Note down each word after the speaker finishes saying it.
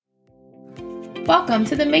Welcome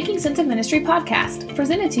to the Making Sense of Ministry podcast,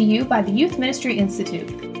 presented to you by the Youth Ministry Institute,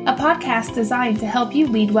 a podcast designed to help you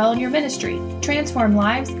lead well in your ministry, transform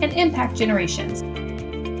lives, and impact generations.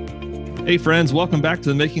 Hey friends, welcome back to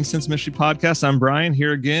the Making Sense Ministry podcast. I'm Brian,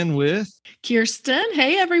 here again with Kirsten.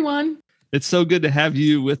 Hey everyone. It's so good to have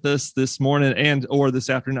you with us this morning or this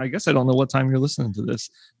afternoon. I guess I don't know what time you're listening to this.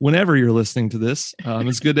 Whenever you're listening to this,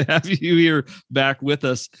 it's good to have you here back with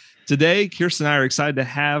us. Today, Kirsten and I are excited to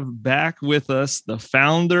have back with us the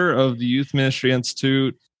founder of the Youth Ministry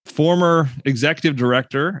Institute, former executive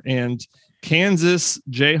director, and Kansas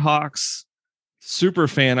Jayhawks super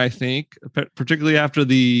fan, I think, particularly after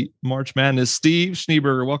the March Madness, Steve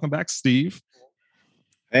Schneeberger. Welcome back, Steve.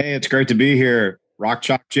 Hey, it's great to be here. Rock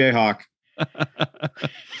Chalk Jayhawk.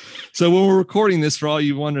 So when we're recording this, for all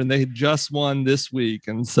you wondering, they had just won this week,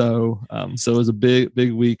 and so it was a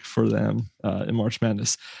big week for them in March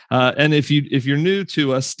Madness. And if you're new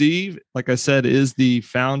to us, Steve, like I said, is the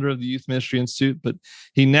founder of the Youth Ministry Institute, but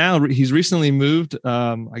he's recently moved,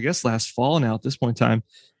 I guess last fall now at this point in time,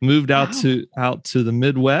 moved out to the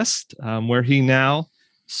Midwest, where he now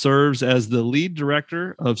serves as the lead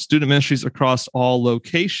director of student ministries across all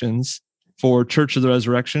locations for Church of the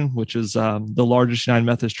Resurrection, which is the largest United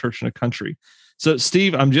Methodist church in the country. So,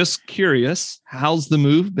 Steve, I'm just curious, how's the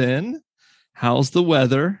move been? How's the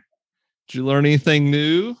weather? Did you learn anything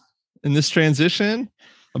new in this transition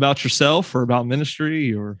about yourself or about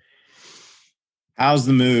ministry? Or how's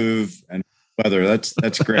the move and weather?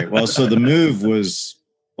 That's great. Well, so the move was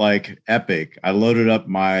like epic. I loaded up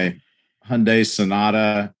my Hyundai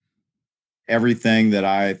Sonata, everything that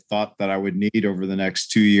I thought that I would need over the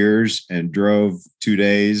next 2 years, and drove 2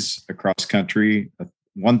 days across country,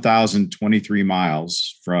 1,023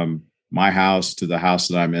 miles from my house to the house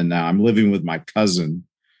that I'm in now. I'm living with my cousin.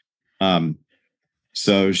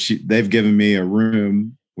 So they've given me a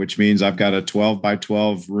room, which means I've got a 12 by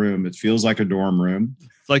 12 room. It feels like a dorm room.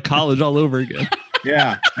 It's like college all over again.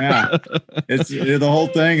 Yeah. It's the whole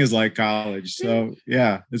thing is like college. So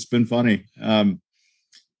yeah, it's been funny.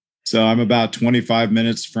 So I'm about 25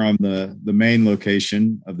 minutes from the main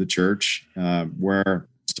location of the church, where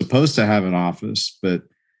it's supposed to have an office, but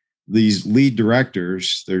these lead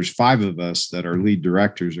directors, there's 5 of us that are lead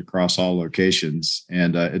directors across all locations.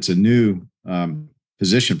 And it's a new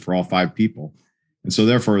position for all 5 people. And so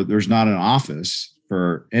therefore there's not an office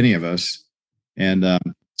for any of us. And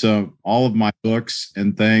so all of my books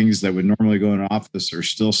and things that would normally go in an office are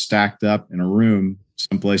still stacked up in a room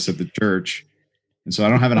someplace at the church. And so I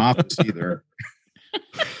don't have an office either.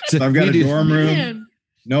 So I've got a dorm room,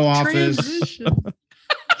 no office.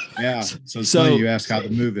 Yeah. So it's funny you ask how the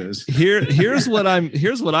move is. Here's what I'm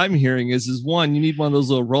hearing is one, you need one of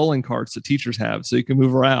those little rolling carts that teachers have so you can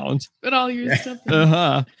move around. Put all your stuff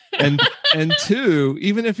in. And 2,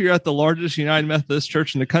 even if you're at the largest United Methodist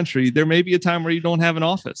church in the country, there may be a time where you don't have an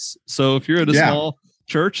office. So if you're at a small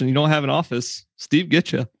church and you don't have an office, Steve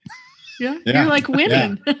get you. Yeah. You're like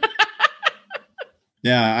winning. Yeah.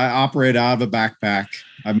 Yeah, I operate out of a backpack.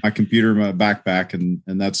 I have my computer in my backpack, and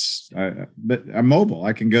but I'm mobile.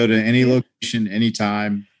 I can go to any location,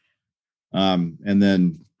 anytime, and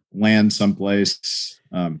then land someplace.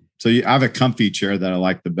 So I have a comfy chair that I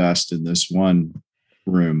like the best in this one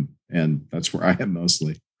room, and that's where I am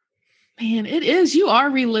mostly. Man, it is. You are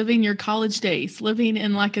reliving your college days, living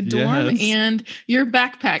in like a dorm and your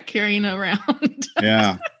backpack carrying around.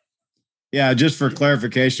 Yeah. Just for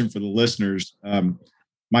clarification for the listeners,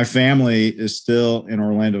 my family is still in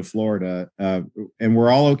Orlando, Florida, and we're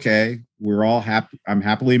all okay. We're all happy. I'm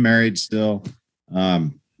happily married still.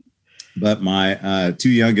 But my 2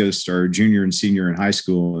 youngest are junior and senior in high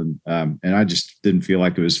school. And I just didn't feel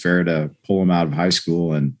like it was fair to pull them out of high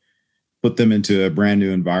school and put them into a brand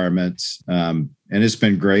new environment. And it's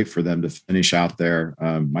been great for them to finish out there.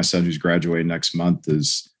 My son, who's graduating next month,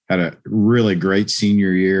 has had a really great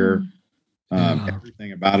senior year.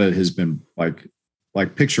 Everything about it has been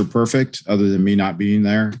like picture perfect, other than me not being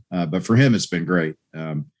there. But for him, it's been great.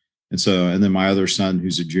 And then my other son,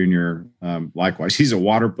 who's a junior, likewise, he's a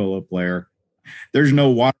water polo player. There's no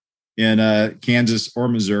water in Kansas or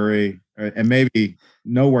Missouri, and maybe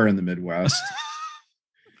nowhere in the Midwest.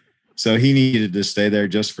 So he needed to stay there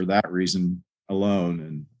just for that reason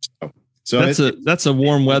alone. And so that's a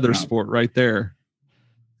warm weather sport right there.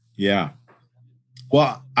 Yeah.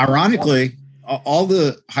 Well, ironically, all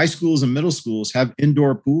the high schools and middle schools have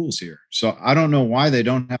indoor pools here. So I don't know why they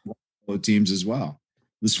don't have water teams as well.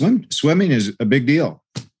 The swimming is a big deal.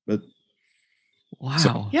 But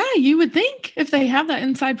wow. Yeah, you would think if they have that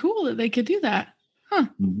inside pool that they could do that. Huh.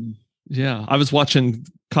 Yeah. I was watching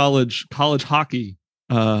college hockey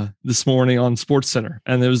this morning on Sports Center,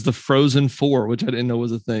 and there was the Frozen Four, which I didn't know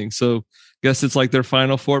was a thing. So I guess it's like their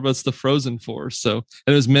Final Four, but it's the Frozen Four. So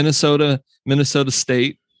and it was Minnesota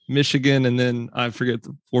State, Michigan, and then I forget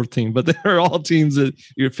the fourth team, but they're all teams that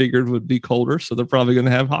you figured would be colder, so they're probably going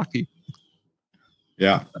to have hockey.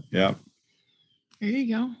 Yeah. There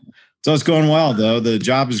you go. So it's going well, though. The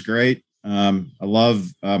job is great. I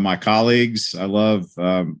love my colleagues. I love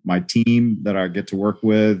my team that I get to work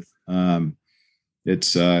with.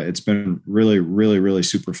 It's been really, really, really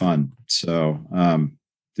super fun. So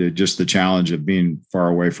just the challenge of being far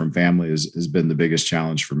away from family has been the biggest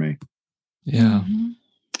challenge for me. Yeah. Mm-hmm.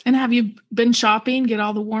 And have you been shopping, get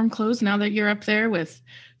all the warm clothes now that you're up there with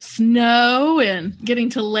snow and getting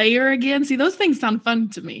to layer again? See, those things sound fun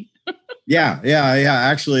to me. Yeah.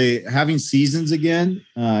 Actually, having seasons again,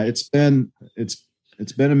 it's been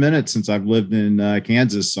a minute since I've lived in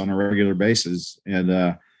Kansas on a regular basis,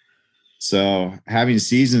 and so having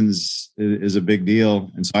seasons is a big deal.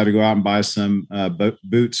 And so I had to go out and buy some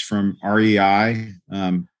boots from REI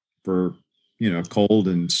for cold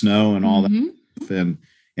and snow and all that.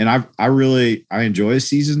 And I enjoy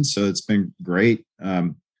seasons, so it's been great.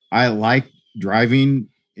 I like driving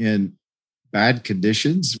in bad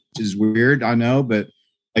conditions, which is weird, I know, but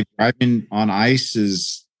like driving on ice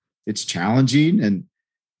it's challenging and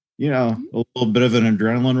a little bit of an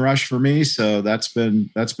adrenaline rush for me. So that's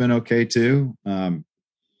been okay too.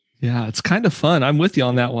 Yeah, it's kind of fun. I'm with you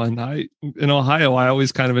on that one. In Ohio, I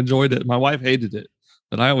always kind of enjoyed it. My wife hated it,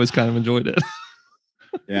 but I always kind of enjoyed it.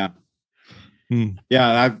 Yeah.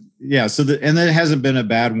 Yeah. So and it hasn't been a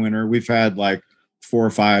bad winter. We've had like 4 or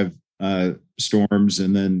 5 storms,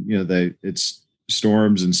 and then it's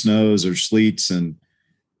storms and snows or sleets, and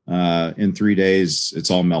in 3 days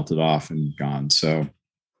it's all melted off and gone. So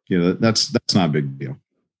that's not a big deal.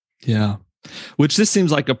 Yeah. Which this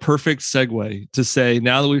seems like a perfect segue to say,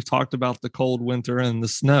 now that we've talked about the cold winter and the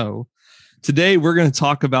snow, today we're going to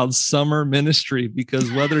talk about summer ministry,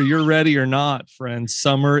 because whether you're ready or not, friends,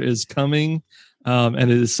 summer is coming. And it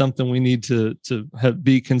is something we need to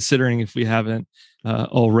be considering if we haven't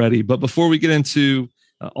already. But before we get into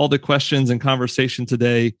all the questions and conversation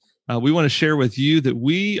today, we want to share with you that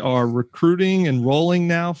we are recruiting, enrolling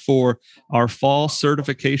now for our fall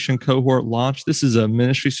certification cohort launch. This is a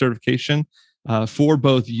ministry certification for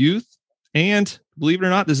both youth and, believe it or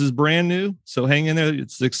not, this is brand new. So hang in there.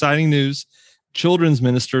 It's exciting news. Children's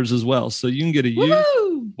ministers as well. So you can get a youth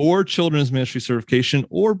or children's ministry certification,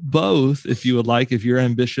 or both if you would like, if you're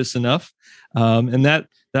ambitious enough. And that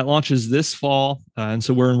launches this fall. And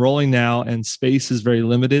so we're enrolling now, and space is very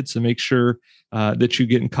limited. So make sure that you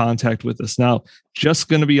get in contact with us. Now, just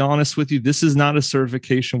going to be honest with you, this is not a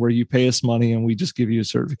certification where you pay us money and we just give you a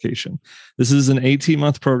certification. This is an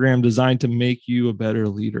 18-month program designed to make you a better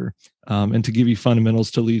leader and to give you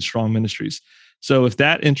fundamentals to lead strong ministries. So if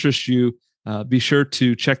that interests you, be sure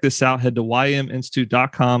to check this out. Head to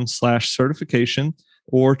yminstitute.com/certification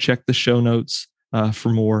or check the show notes for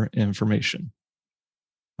more information.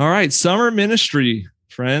 All right, summer ministry,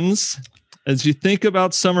 friends. As you think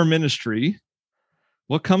about summer ministry,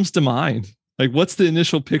 what comes to mind? Like, what's the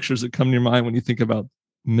initial pictures that come to your mind when you think about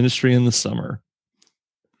ministry in the summer?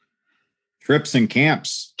 Trips and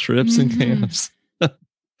camps. And camps.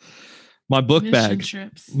 My book bag, yeah.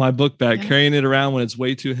 Carrying it around when it's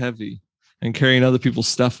way too heavy and carrying other people's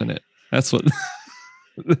stuff in it. That's what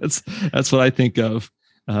that's what I think of.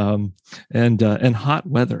 And hot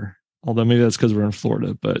weather. Although maybe that's because we're in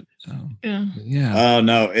Florida, but yeah. Oh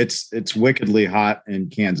no, it's wickedly hot in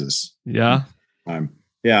Kansas. Yeah.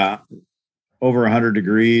 Yeah. Over 100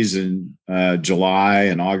 degrees in July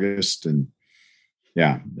and August. And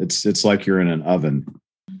yeah, it's like you're in an oven.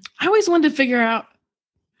 I always wanted to figure out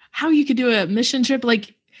how you could do a mission trip.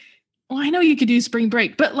 Like, well, I know you could do spring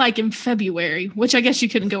break, but like in February, which I guess you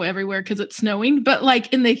couldn't go everywhere because it's snowing, but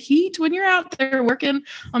like in the heat, when you're out there working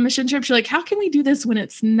on mission trips, you're like, how can we do this when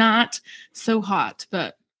it's not so hot?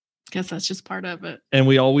 But I guess that's just part of it. And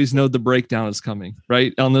we always know the breakdown is coming,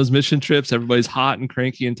 right? On those mission trips, everybody's hot and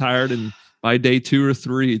cranky and tired. And by day 2 or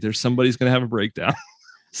 3, somebody's going to have a breakdown.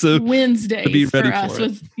 So Wednesdays for us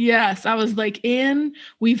was, yes, I was like,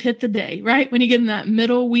 we've hit the day, right? When you get in that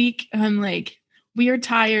middle week, I'm like, we are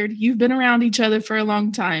tired. You've been around each other for a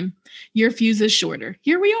long time. Your fuse is shorter.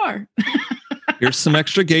 Here we are. Here's some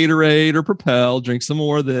extra Gatorade or Propel. Drink some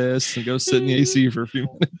more of this and go sit in the AC for a few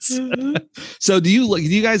minutes. So do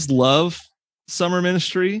you guys love summer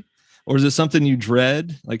ministry, or is it something you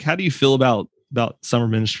dread? Like, how do you feel about summer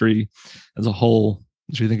ministry as a whole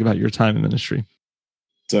as you think about your time in ministry?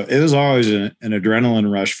 So it was always an adrenaline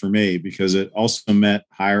rush for me, because it also meant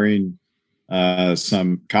hiring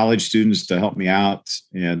some college students to help me out,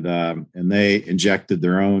 and they injected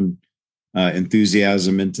their own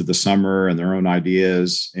enthusiasm into the summer and their own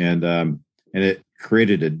ideas, and it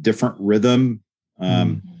created a different rhythm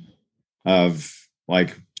of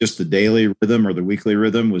like just the daily rhythm or the weekly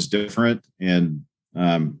rhythm was different, and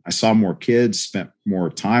I saw more kids, spent more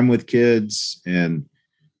time with kids, and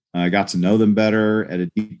I got to know them better at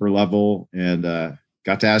a deeper level, and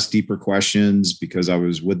got to ask deeper questions because I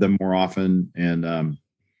was with them more often. And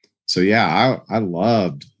so, yeah, I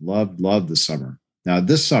loved the summer. Now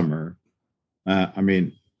this summer, I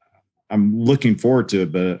mean, I'm looking forward to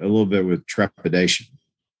it, but a little bit with trepidation.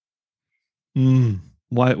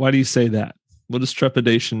 Why do you say that? What does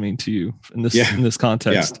trepidation mean to you in this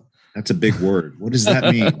context? Yeah, that's a big word. What does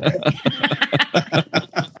that mean?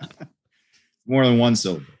 More than one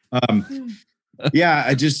syllable.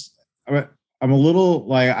 Yeah, I'm a little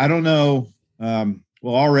like, I don't know.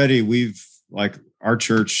 Well, already we've like our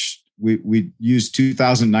church, we used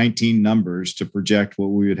 2019 numbers to project what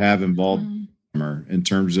we would have involved in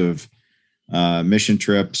terms of mission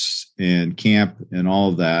trips and camp and all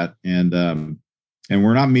of that. And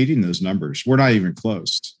we're not meeting those numbers. We're not even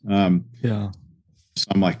close. So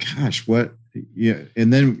I'm like, gosh, what? Yeah.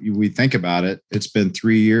 And then we think about it. It's been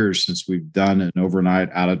 3 years since we've done an overnight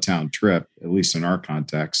out of town trip, at least in our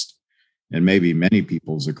context, and maybe many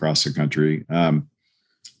people's across the country.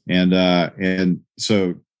 And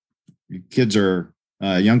so kids are,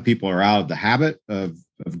 young people are out of the habit of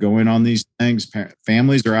going on these things.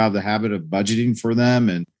 Families are out of the habit of budgeting for them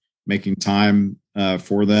and making time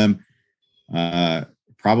for them.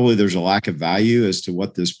 Probably there's a lack of value as to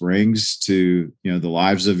what this brings to, the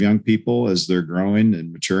lives of young people as they're growing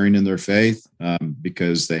and maturing in their faith,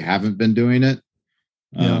 because they haven't been doing it.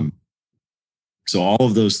 So all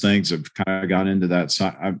of those things have kind of gone into that.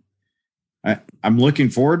 So I'm looking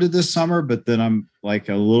forward to this summer, but then I'm like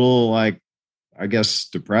a little like, I guess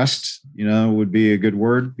depressed, would be a good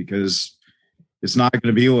word, because it's not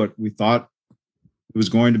going to be what we thought it was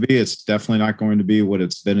going to be. It's definitely not going to be what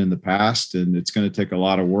it's been in the past. And it's going to take a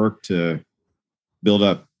lot of work to build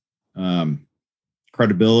up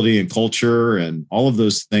credibility and culture and all of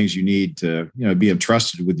those things you need to, be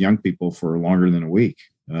entrusted with young people for longer than a week.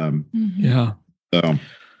 So.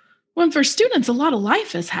 Well, for students, a lot of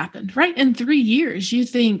life has happened, right? In 3 years, you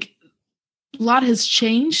think a lot has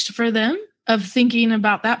changed for them of thinking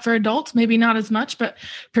about that. For adults, maybe not as much, but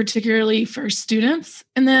particularly for students.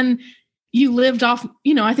 And then you lived off,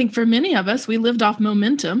 I think for many of us, we lived off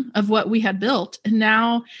momentum of what we had built. And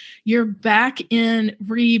now you're back in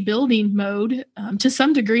rebuilding mode to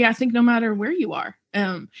some degree, I think, no matter where you are.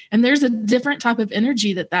 And there's a different type of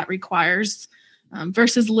energy that requires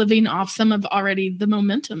versus living off some of already the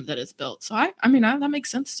momentum that is built. So I mean, that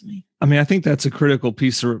makes sense to me. I mean, I think that's a critical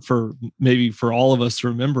piece for maybe for all of us to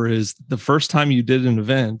remember is the first time you did an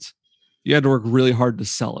event, you had to work really hard to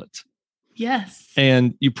sell it. Yes.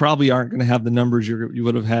 And you probably aren't going to have the numbers you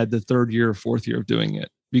would have had the third year or fourth year of doing it,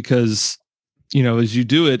 because, as you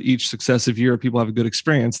do it each successive year, people have a good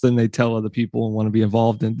experience, then they tell other people and want to be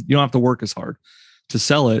involved, and you don't have to work as hard to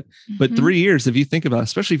sell it. But 3 years, if you think about it,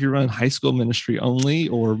 especially if you're running high school ministry only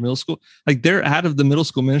or middle school, like they're out of the middle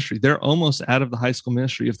school ministry. They're almost out of the high school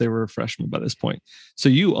ministry if they were a freshman by this point. So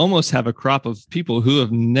you almost have a crop of people who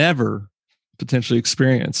have never potentially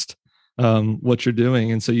experienced what you're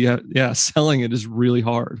doing. And so selling it is really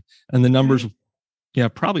hard. And the numbers,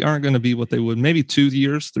 probably aren't going to be what they would maybe 2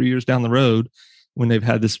 years, 3 years down the road when they've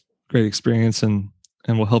had this great experience and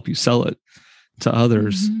will help you sell it to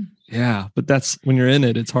others. Yeah. But that's when you're in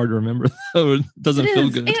it, it's hard to remember though. It doesn't feel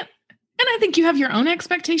good. And I think you have your own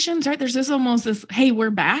expectations, right? There's this, hey,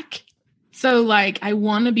 we're back. So like, I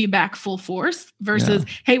want to be back full force versus,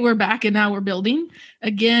 hey, we're back and now we're building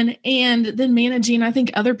again. And then managing, I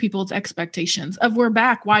think, other people's expectations of we're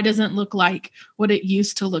back. Why doesn't it look like what it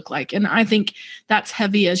used to look like? And I think that's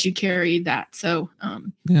heavy as you carry that. So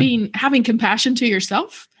having compassion to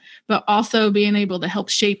yourself, but also being able to help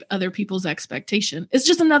shape other people's expectation. It's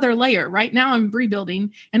just another layer. Right now I'm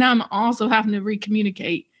rebuilding and I'm also having to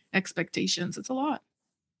recommunicate expectations. It's a lot.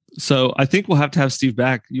 So I think we'll have to have Steve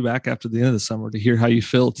back after the end of the summer to hear how you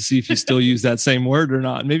feel, to see if you still use that same word or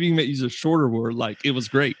not. Maybe you can use a shorter word, like it was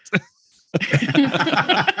great.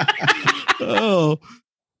 Oh,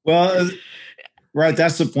 well, right.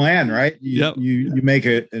 That's the plan, right? You make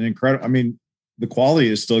an incredible, I mean, the quality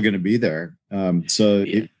is still going to be there. Even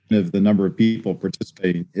if the number of people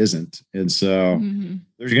participating isn't. And so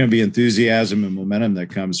there's going to be enthusiasm and momentum that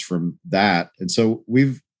comes from that. And so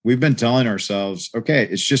we've been telling ourselves, okay,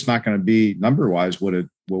 it's just not going to be number wise what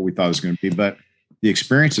we thought it was going to be, but the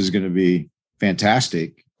experience is going to be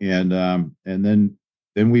fantastic. and then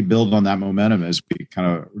we build on that momentum as we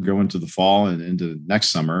kind of go into the fall and into next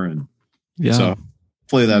summer. And so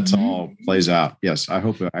hopefully that's all plays out. Yes. I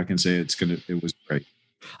hope I can say it was great.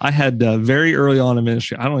 I had very early on in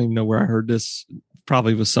ministry. I don't even know where I heard this.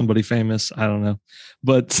 Probably was somebody famous. I don't know,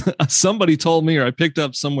 but somebody told me, or I picked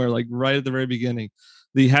up somewhere like right at the very beginning,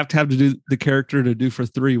 that you have to do the character to do for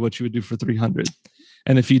 3 what you would do for 300.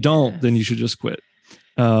 And if you don't, then you should just quit.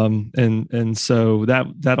 And so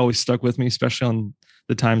that always stuck with me, especially on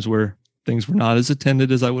the times where things were not as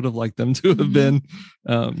attended as I would have liked them to have been.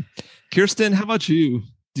 Kirsten, how about you?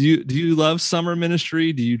 Do you love summer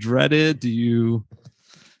ministry? Do you dread it? Do you?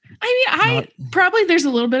 I probably there's a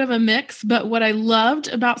little bit of a mix, but what I loved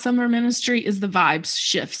about summer ministry is the vibes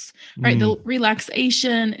shifts, right? The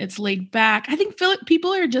relaxation, it's laid back. I think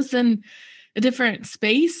people are just in a different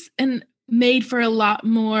space and made for a lot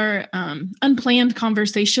more unplanned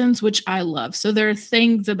conversations, which I love. So there are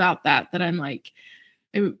things about that I'm like,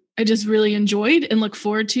 I just really enjoyed and look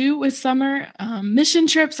forward to with summer mission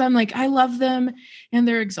trips. I'm like, I love them and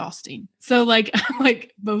they're exhausting. So like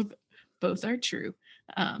both are true.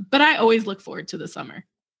 But I always look forward to the summer.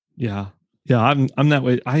 Yeah. I'm that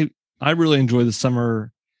way. I really enjoy the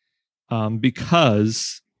summer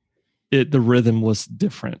because the rhythm was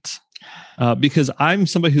different. Because I'm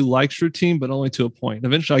somebody who likes routine, but only to a point.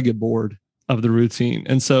 Eventually I get bored of the routine.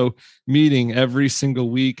 And so meeting every single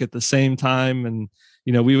week at the same time, and,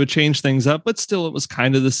 we would change things up, but still it was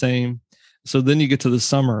kind of the same. So then you get to the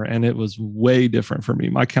summer and it was way different for me.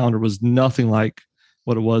 My calendar was nothing like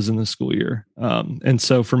what it was in the school year. And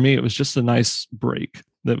so for me, it was just a nice break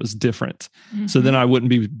that was different. Mm-hmm. So then I wouldn't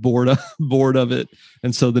be bored of it.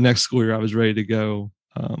 And so the next school year I was ready to go,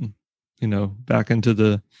 back into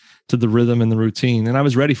the rhythm and the routine. And I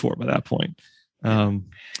was ready for it by that point.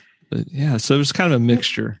 So it was kind of a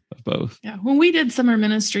mixture of both. Yeah. When we did summer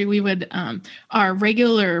ministry, we would, our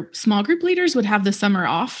regular small group leaders would have the summer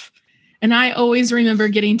off. And I always remember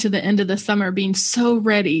getting to the end of the summer being so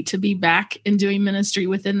ready to be back and doing ministry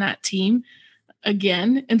within that team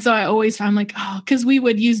again. And so I always found because we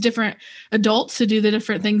would use different adults to do the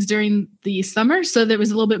different things during the summer. So there was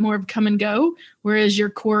a little bit more of come and go, whereas your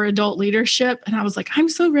core adult leadership. And I was like, I'm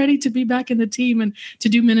so ready to be back in the team and to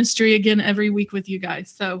do ministry again every week with you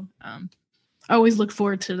guys. So I always look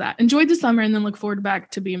forward to that. Enjoyed the summer and then look forward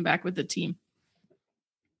to being back with the team.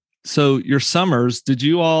 So your summers, did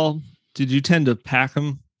you tend to pack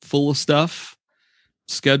them full of stuff,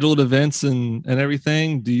 scheduled events and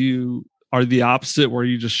everything? Are the opposite where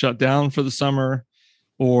you just shut down for the summer,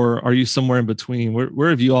 or are you somewhere in between? Where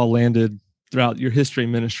have you all landed throughout your history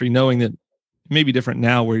in ministry, knowing that it may be different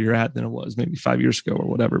now where you're at than it was maybe 5 years ago or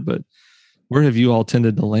whatever, but where have you all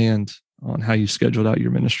tended to land on how you scheduled out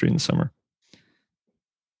your ministry in the summer?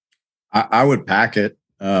 I would pack it,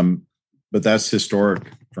 but that's historic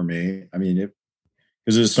for me. I mean,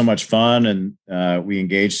 because it was so much fun and we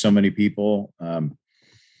engaged so many people.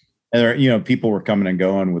 And people were coming and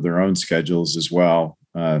going with their own schedules as well.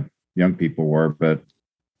 Young people were, but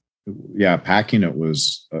yeah, packing it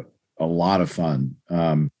was a lot of fun.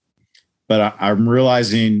 But I'm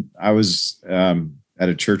realizing I was at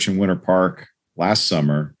a church in Winter Park last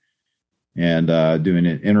summer and doing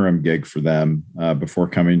an interim gig for them before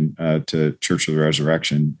coming to Church of the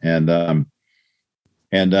Resurrection. And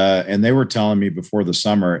they were telling me before the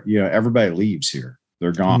summer, everybody leaves here.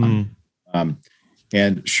 They're gone.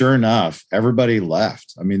 And sure enough, everybody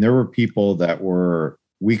left. I mean, there were people that were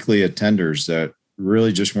weekly attenders that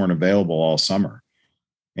really just weren't available all summer.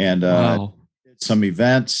 And wow. Some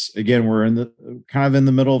events, again, we're in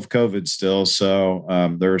the middle of COVID still.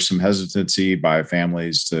 So there was some hesitancy by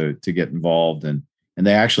families to get involved. And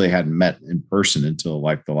they actually hadn't met in person until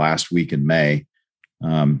like the last week in May.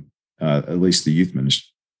 At least the youth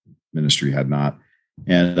ministry had not.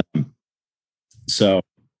 And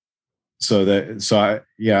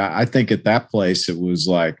I think at that place, it was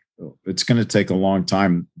like, it's going to take a long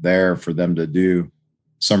time there for them to do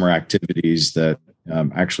summer activities that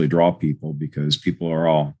actually draw people because people are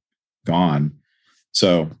all gone.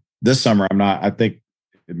 So this summer, I think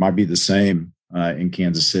it might be the same in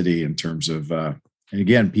Kansas City in terms of, and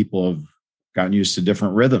again, people have gotten used to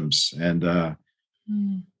different rhythms and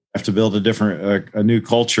have to build a new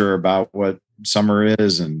culture about what summer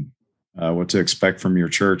is and what to expect from your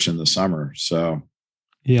church in the summer. So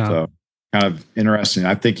kind of interesting.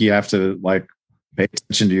 I think you have to pay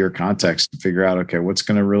attention to your context and figure out, okay, what's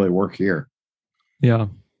going to really work here. Yeah,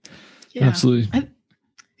 absolutely.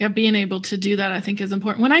 Yeah, being able to do that, I think, is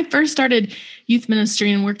important. When I first started youth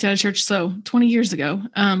ministry and worked at a church, so 20 years ago,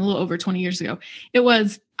 a little over 20 years ago, it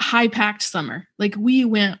was high packed summer. Like we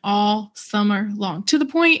went all summer long, to the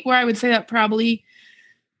point where I would say that probably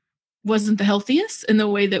wasn't the healthiest in the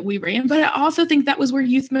way that we ran. But I also think that was where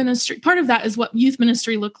youth ministry, part of that is what youth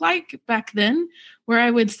ministry looked like back then, where I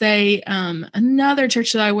would say another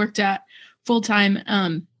church that I worked at full time,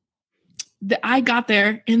 I got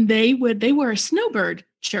there and they were a snowbird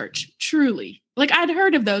church, truly. Like I'd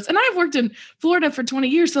heard of those, and I've worked in Florida for 20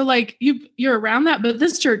 years. So like you're around that, but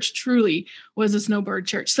this church truly was a snowbird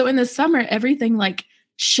church. So in the summer, everything like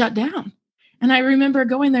shut down. And I remember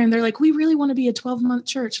going there and they're like, we really want to be a 12-month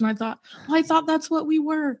church. And I thought, well, I thought that's what we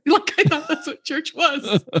were. Like, I thought that's what church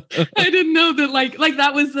was. I didn't know that like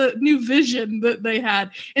that was the new vision that they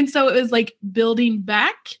had. And so it was like building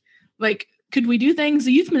back, like, could we do things?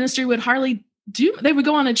 The youth ministry would hardly do. They would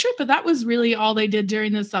go on a trip, but that was really all they did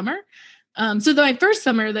during the summer. So my first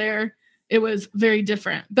summer there, it was very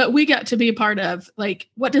different, but we got to be a part of like,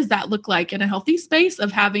 what does that look like in a healthy space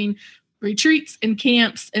of having retreats and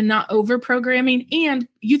camps and not over programming, and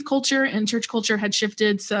youth culture and church culture had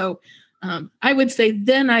shifted. So I would say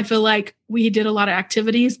then I feel like we did a lot of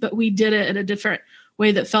activities, but we did it in a different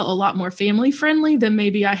way that felt a lot more family friendly than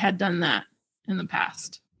maybe I had done that in the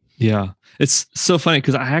past. Yeah. It's so funny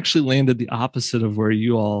because I actually landed the opposite of where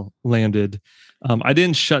you all landed. I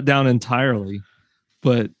didn't shut down entirely,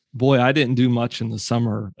 but boy, I didn't do much in the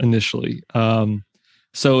summer initially.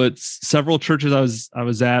 So it's several churches I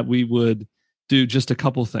was at, we would do just a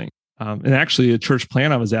couple things. And actually a church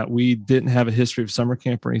plant I was at, we didn't have a history of summer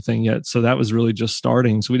camp or anything yet. So that was really just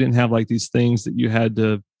starting. So we didn't have like these things that you had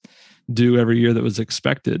to do every year that was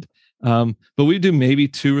expected. But we do maybe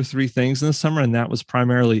 2 or 3 things in the summer, and that was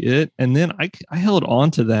primarily it. And then I held on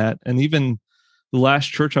to that. And even the last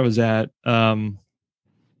church I was at,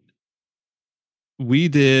 we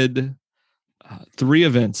did 3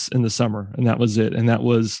 events in the summer, and that was it. And that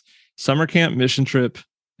was summer camp, mission trip,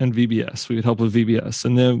 and VBS. We would help with VBS.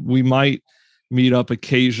 And then we might meet up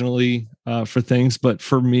occasionally for things. But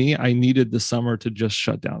for me, I needed the summer to just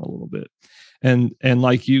shut down a little bit. And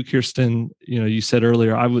like you, Kirsten, you said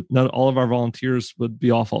earlier, not all of our volunteers would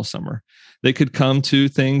be off all summer. They could come to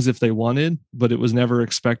things if they wanted, but it was never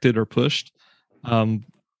expected or pushed.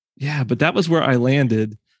 But that was where I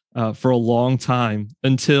landed for a long time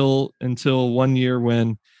until one year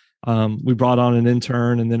when we brought on an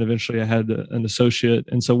intern, and then eventually I had an associate.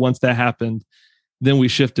 And so once that happened, then we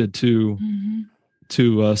shifted to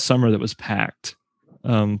a summer that was packed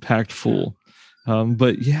full.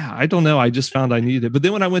 But yeah, I don't know. I just found I needed it. But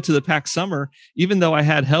then when I went to the packed summer, even though I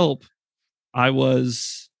had help, I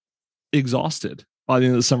was exhausted by the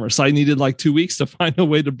end of the summer. So I needed like 2 weeks to find a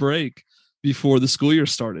way to break before the school year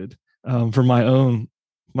started for my own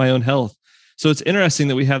health. So it's interesting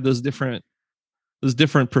that we have those different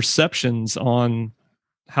perceptions on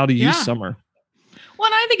how to use summer. Well,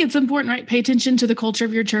 and I think it's important, right? Pay attention to the culture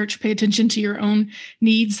of your church, pay attention to your own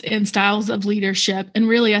needs and styles of leadership. And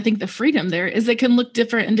really, I think the freedom there is it can look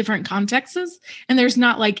different in different contexts. And there's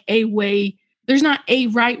not like there's not a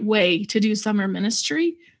right way to do summer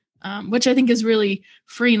ministry, which I think is really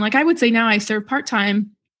freeing. Like I would say now I serve part-time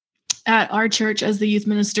at our church as the youth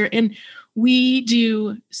minister, and we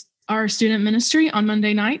do our student ministry on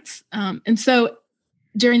Monday nights. And so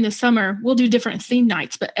during the summer, we'll do different theme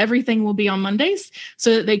nights, but everything will be on Mondays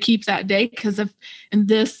so that they keep that day. Because in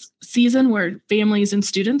this season where families and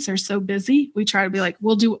students are so busy, we try to be like,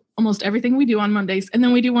 we'll do almost everything we do on Mondays. And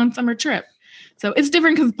then we do one summer trip. So it's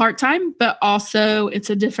different because it's part-time, but also it's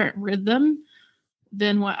a different rhythm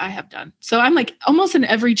than what I have done. So I'm like almost in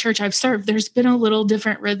every church I've served, there's been a little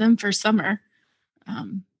different rhythm for summer.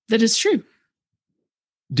 That is true.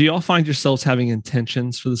 Do y'all find yourselves having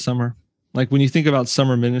intentions for the summer? Like when you think about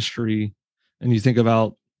summer ministry and you think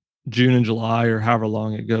about June and July or however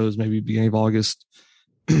long it goes, maybe beginning of August,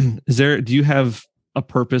 do you have a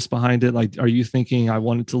purpose behind it? Like, are you thinking I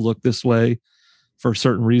want it to look this way for a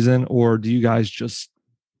certain reason? Or do you guys just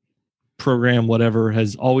program whatever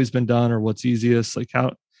has always been done or what's easiest? Like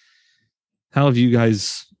how have you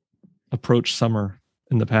guys approached summer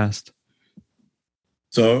in the past?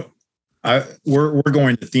 So we're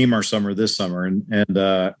going to theme our summer this summer, and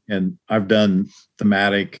I've done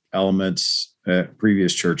thematic elements at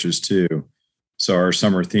previous churches too. So our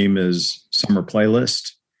summer theme is summer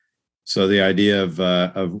playlist. So the idea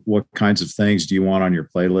of what kinds of things do you want on your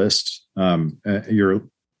playlist, your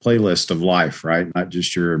playlist of life, right? Not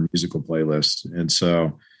just your musical playlist. And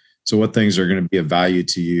so what things are going to be of value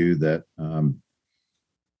to you that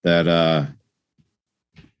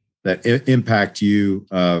impact you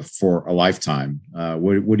for a lifetime.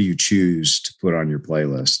 What do you choose to put on your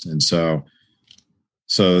playlist? And so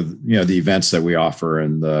the events that we offer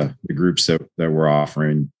and the groups that we're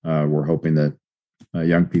offering, we're hoping that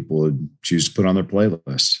young people would choose to put on their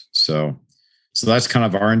playlist. So that's kind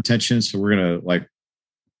of our intention. So we're going to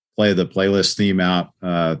play the playlist theme out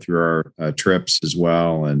through our trips as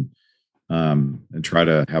well, and try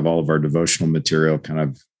to have all of our devotional material kind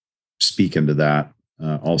of speak into that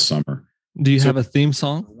all summer. Do you have a theme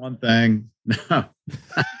song? One thing. Yeah,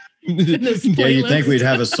 you'd think we'd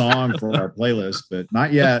have a song for our playlist, but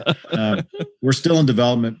not yet. We're still in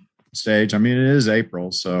development stage. I mean, it is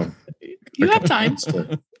April, so you have time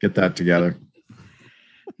to get that together.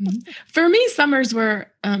 For me, summers were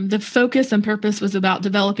the focus and purpose was about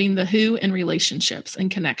developing the who and relationships and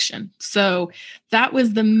connection. So that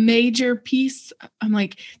was the major piece. I'm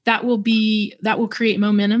like, that will create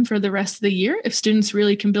momentum for the rest of the year if students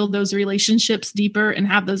really can build those relationships deeper and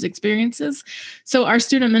have those experiences. So our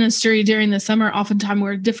student ministry during the summer, oftentimes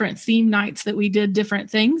were different theme nights that we did different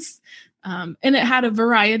things. And it had a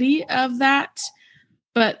variety of that,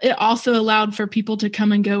 but it also allowed for people to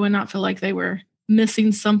come and go and not feel like they were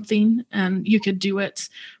missing something, and you could do it.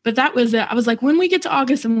 But that was it. I was like, when we get to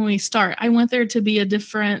August and when we start, I want there to be a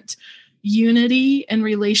different unity and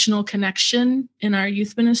relational connection in our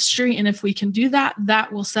youth ministry. And if we can do that,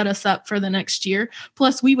 that will set us up for the next year.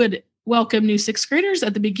 Plus, we would welcome new sixth graders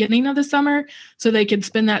at the beginning of the summer so they could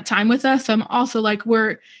spend that time with us. I'm also like,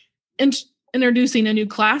 we're introducing a new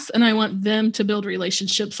class, and I want them to build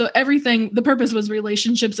relationships. So the purpose was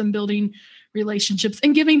relationships and building relationships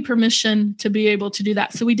and giving permission to be able to do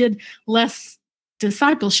that. So we did less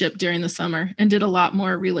discipleship during the summer and did a lot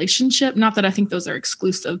more relationship. Not that I think those are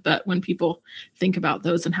exclusive, but when people think about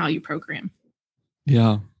those and how you program.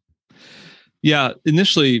 Yeah. Yeah.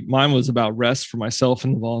 Initially, mine was about rest for myself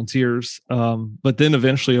and the volunteers. But then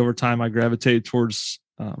eventually over time, I gravitated towards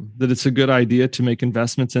that it's a good idea to make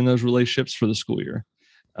investments in those relationships for the school year.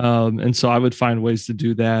 And so I would find ways to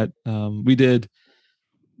do that. We did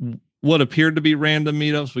what appeared to be random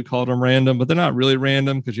meetups. We called them random, but they're not really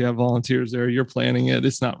random because you have volunteers there. You're planning it.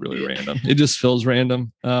 It's not really random. It just feels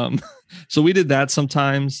random. So we did that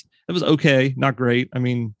sometimes. It was okay, not great. I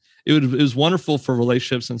mean, it was wonderful for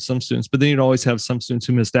relationships and some students, but then you'd always have some students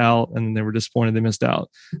who missed out and they were disappointed they missed out.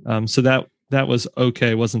 So that was okay.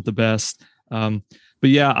 It wasn't the best. But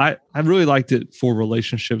yeah, I really liked it for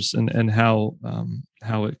relationships and how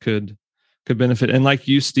it could benefit. And like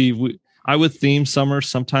you, Steve, I would theme summer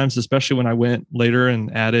sometimes, especially when I went later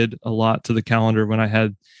and added a lot to the calendar when I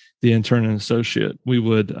had the intern and associate. We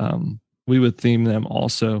would theme them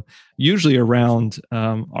also, usually around,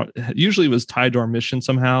 usually it was tied to our mission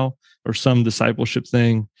somehow or some discipleship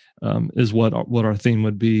thing is what our theme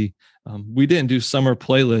would be. We didn't do summer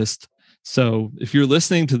playlist. So if you're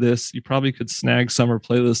listening to this, you probably could snag summer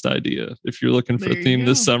playlist idea if you're looking for a theme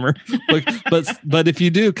this summer. But if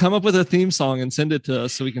you do, come up with a theme song and send it to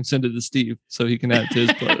us so we can send it to Steve so he can add to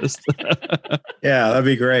his playlist. Yeah, that'd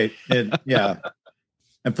be great. And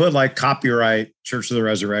put like copyright Church of the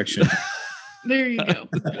Resurrection. There you go.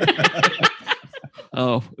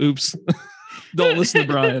 Oh, oops. Don't listen to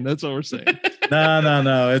Brian. That's what we're saying.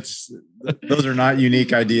 No. Those are not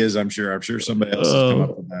unique ideas. I'm sure somebody else has come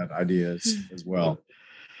up with that idea as well.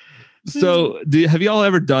 So have you all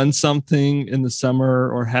ever done something in the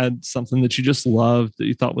summer or had something that you just loved that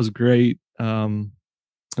you thought was great and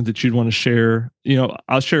that you'd want to share?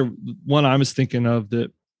 I'll share one I was thinking of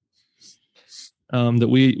that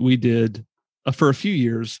we did for a few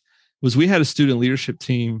years was we had a student leadership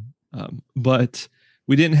team, but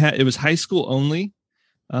we didn't have, it was high school only.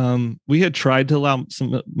 We had tried to allow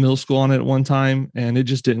some middle school on it at one time and it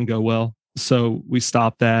just didn't go well. So we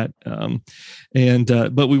stopped that.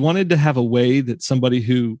 But we wanted to have a way that somebody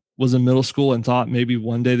who was in middle school and thought maybe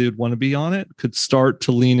one day they would want to be on it could start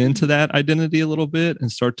to lean into that identity a little bit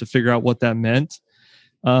and start to figure out what that meant.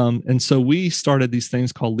 And so we started these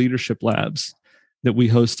things called leadership labs that we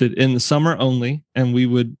hosted in the summer only. And we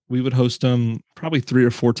would host them probably 3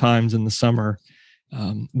 or 4 times in the summer,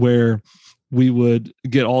 where we would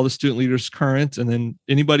get all the student leaders current, and then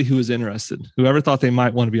anybody who was interested, whoever thought they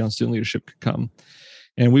might want to be on student leadership could come.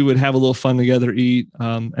 And we would have a little fun together, eat,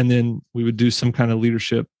 and then we would do some kind of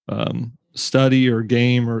leadership study or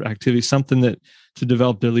game or activity, something to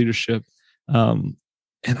develop their leadership. And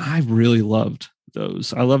I really loved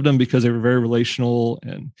those. I loved them because they were very relational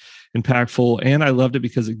and impactful. And I loved it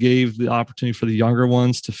because it gave the opportunity for the younger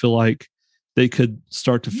ones to feel like they could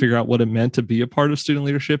start to figure out what it meant to be a part of student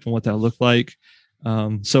leadership and what that looked like.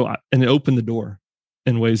 And it opened the door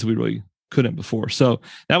in ways we really couldn't before. So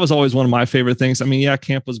that was always one of my favorite things. I mean, yeah,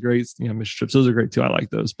 camp was great. Mission trips, those are great too. I like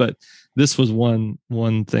those, but this was one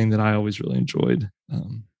thing that I always really enjoyed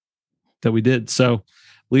that we did. So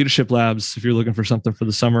leadership labs, if you're looking for something for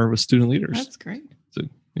the summer with student leaders. That's great. So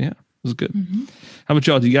yeah, it was good. Mm-hmm. How about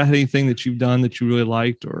y'all? Do you got anything that you've done that you really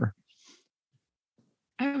liked, or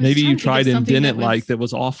maybe you tried and didn't like that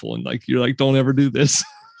was awful, and like you're like, don't ever do this?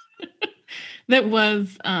 That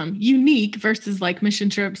was unique versus like mission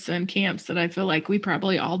trips and camps that I feel like we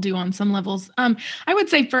probably all do on some levels. I would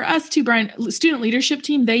say for us too, Brian, student leadership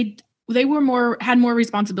team, they had more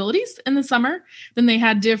responsibilities in the summer than they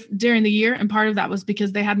had during the year. And part of that was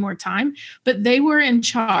because they had more time, but they were in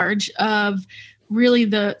charge of really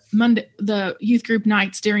the youth group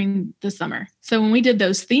nights during the summer. So when we did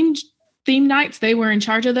those theme nights, they were in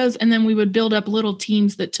charge of those. And then we would build up little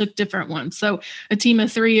teams that took different ones. So a team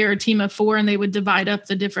of 3 or a team of 4, and they would divide up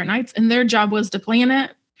the different nights. And their job was to plan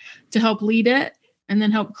it, to help lead it, and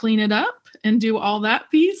then help clean it up and do all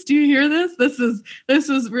that piece. Do you hear this? This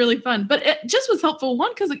was really fun, but it just was helpful.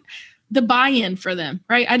 One, because the buy-in for them,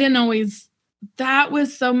 right? That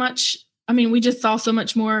was so much. I mean, we just saw so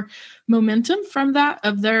much more momentum from that,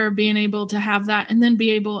 of their being able to have that and then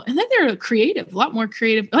they're creative, a lot more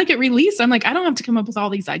creative. Like at release, I'm like, I don't have to come up with all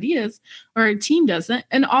these ideas, or a team doesn't.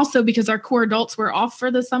 And also because our core adults were off for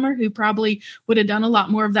the summer, who probably would have done a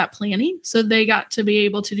lot more of that planning. So they got to be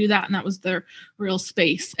able to do that. And that was their real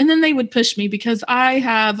space. And then they would push me because I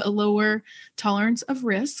have a lower tolerance of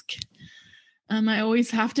risk. I'm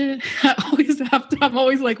always like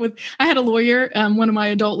I had a lawyer, one of my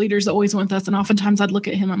adult leaders that always went with us. And oftentimes I'd look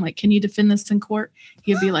at him, I'm like, can you defend this in court?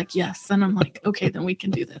 He'd be like, yes. And I'm like, okay, then we can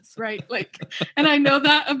do this. Right. Like, and I know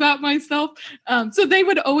that about myself. So they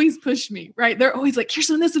would always push me, right? They're always like,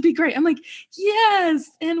 Kirsten, this would be great. I'm like, yes.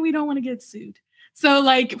 And we don't want to get sued. So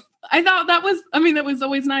like, I thought that was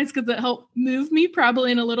always nice because it helped move me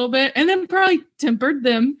probably in a little bit, and then probably tempered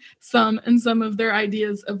them some of their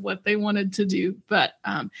ideas of what they wanted to do. But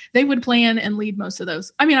they would plan and lead most of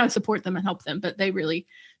those. I mean, I would support them and help them, but they really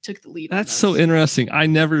took the lead. That's so interesting. I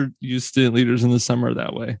never used student leaders in the summer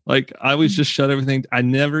that way. Like I always just shut everything. I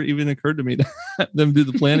never even occurred to me to have them do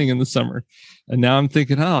the planning in the summer. And now I'm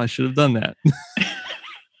thinking, I should have done that.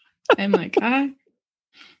 I'm like, it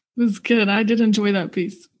was good. I did enjoy that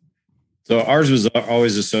piece. So ours was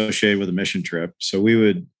always associated with a mission trip. So we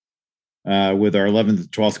would, with our 11th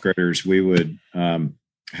and 12th graders, we would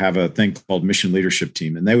have a thing called mission leadership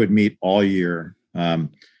team, and they would meet all year,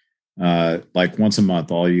 like once a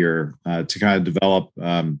month all year, to kind of develop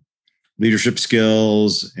leadership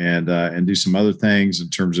skills and do some other things in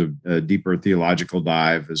terms of a deeper theological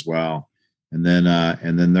dive as well. And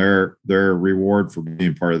then their reward for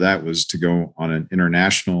being part of that was to go on an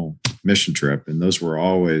international mission trip. And those were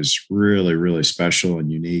always really, really special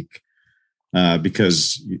and unique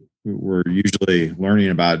because we're usually learning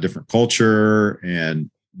about a different culture and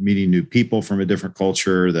meeting new people from a different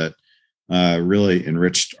culture that really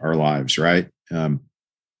enriched our lives, right?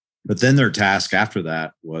 But then their task after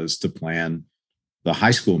that was to plan the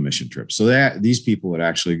high school mission trip. So these people would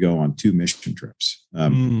actually go on 2 mission trips.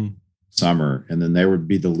 Summer, and then they would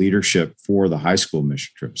be the leadership for the high school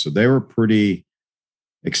mission trip. So they were pretty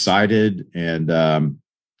excited and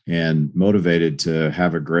motivated to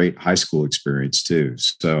have a great high school experience too.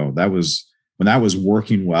 So that was when that was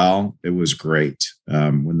working well. It was great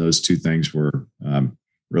when those 2 things were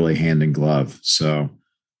really hand in glove. So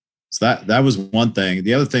that was one thing.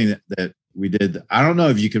 The other thing that we did, I don't know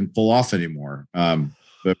if you can pull off anymore,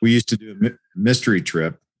 but we used to do a mystery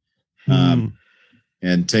trip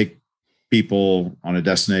and take people on a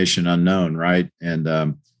destination unknown, right? And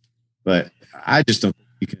but I just don't think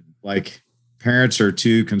you can, like, parents are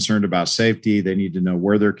too concerned about safety. They need to know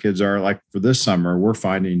where their kids are. Like for this summer, we're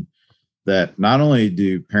finding that not only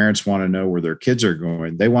do parents want to know where their kids are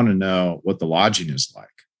going, they want to know what the lodging is like.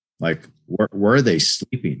 Like where are they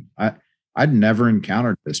sleeping? I'd never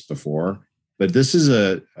encountered this before, but this is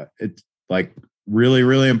it's like really,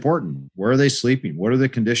 really important. Where are they sleeping? What are the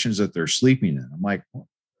conditions that they're sleeping in? I'm like,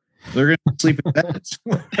 they're going to sleep in beds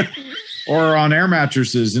or on air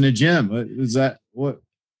mattresses in a gym. Is that what?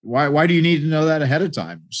 Why do you need to know that ahead of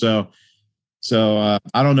time? So I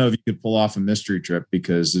don't know if you could pull off a mystery trip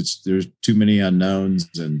because there's too many unknowns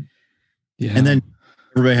and then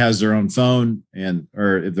everybody has their own phone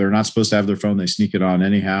or if they're not supposed to have their phone, they sneak it on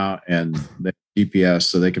anyhow and they GPS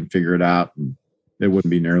so they can figure it out and it wouldn't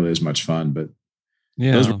be nearly as much fun. But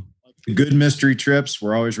those were the good mystery trips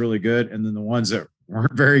were always really good. And then the ones that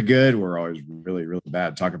weren't very good were always really, really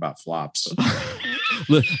bad. Talk about flops.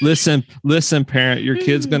 Listen, parent, your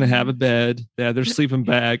kid's going to have a bed. They have their sleeping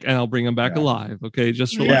bag and I'll bring them back alive. Okay.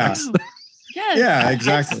 Just relax. Yes. Yeah,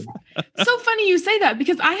 exactly. So funny you say that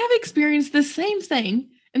because I have experienced the same thing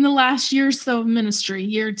in the last year or so of ministry,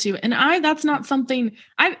 year or two. And that's not something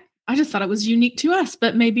I just thought it was unique to us,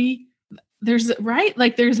 but maybe there's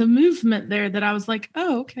a movement there that I was like,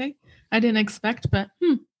 oh, okay. I didn't expect, but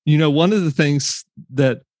one of the things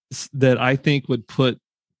that I think would put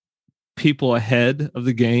people ahead of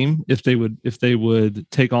the game if they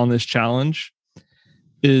would take on this challenge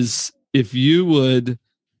is if you would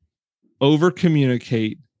over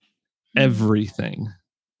communicate everything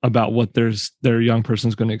about what their young person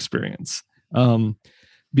is going to experience,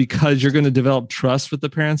 because you're going to develop trust with the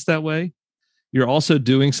parents that way. You're also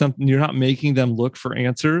doing something. You're not making them look for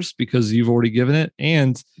answers because you've already given it.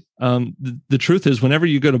 And the truth is, whenever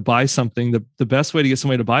you go to buy something, the best way to get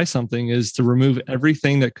somebody to buy something is to remove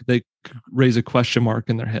everything that they raise a question mark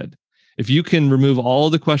in their head. If you can remove all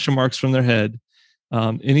the question marks from their head,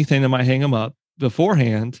 anything that might hang them up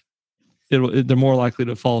beforehand, they're more likely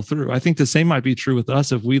to follow through. I think the same might be true with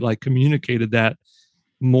us if we communicated that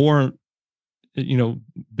more,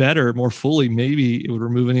 better, more fully. Maybe it would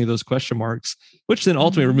remove any of those question marks, which then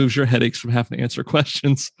ultimately removes your headaches from having to answer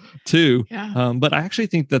questions too. Yeah. But I actually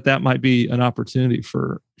think that might be an opportunity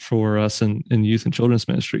for us in youth and children's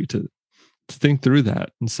ministry to think through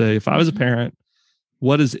that and say, if I was a parent,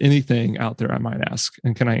 what is anything out there I might ask,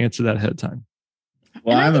 and can I answer that ahead of time?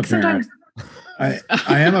 Well, I'm a parent. I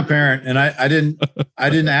am a parent, and I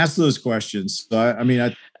didn't ask those questions. So I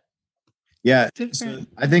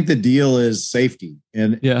think the deal is safety,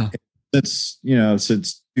 and since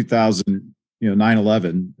 2000,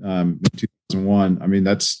 9/11, 2001. I mean,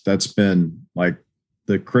 that's been like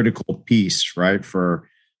the critical piece, right, for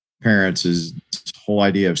parents, is this whole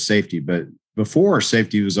idea of safety. But before,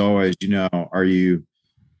 safety was always, are you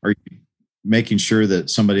making sure that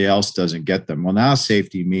somebody else doesn't get them? Well, now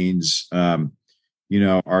safety means, are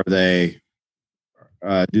they,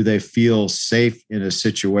 do they feel safe in a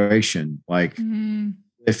situation? Like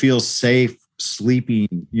they feel safe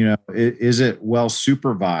sleeping, is it well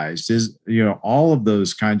supervised? Is, all of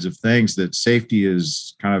those kinds of things. That safety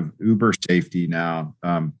is kind of uber safety now.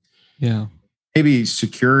 Maybe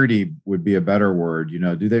security would be a better word.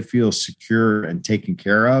 Do they feel secure and taken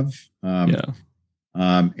care of?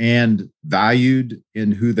 And valued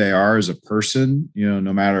in who they are as a person,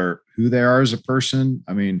 no matter who they are as a person.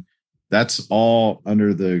 I mean, that's all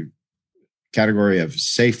under the category of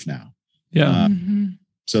safe now.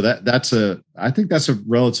 So I think that's a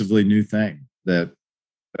relatively new thing that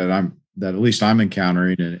at least I'm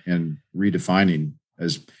encountering and redefining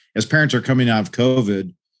as parents are coming out of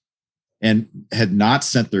COVID and had not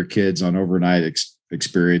sent their kids on overnight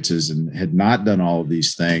experiences and had not done all of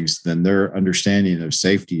these things. Then their understanding of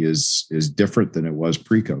safety is different than it was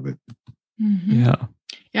pre-COVID. Yeah,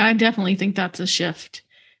 I definitely think that's a shift.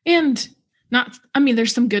 And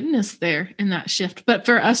there's some goodness there in that shift, but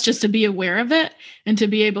for us just to be aware of it and to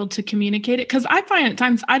be able to communicate it. Cause I find at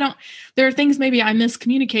times there are things maybe I miss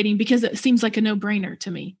communicating because it seems like a no-brainer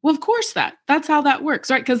to me. Well, of course that's how that works,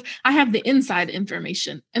 right? Cause I have the inside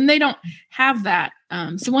information and they don't have that.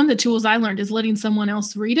 So one of the tools I learned is letting someone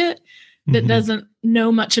else read it that doesn't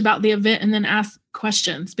know much about the event and then ask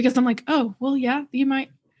questions, because I'm like, oh, well, yeah, you might.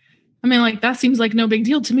 That seems like no big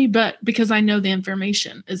deal to me, but because I know the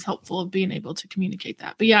information is helpful of being able to communicate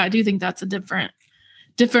that. But yeah, I do think that's a different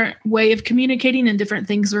way of communicating and different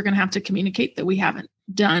things we're going to have to communicate that we haven't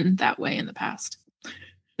done that way in the past.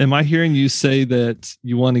 Am I hearing you say that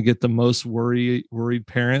you want to get the most worried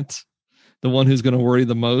parent, the one who's going to worry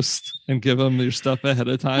the most, and give them your stuff ahead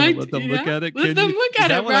of time and let them look at it? Let them look at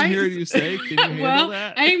it, right? Is that what I'm hearing you say? Can you handle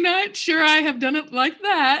that? I'm not sure I have done it like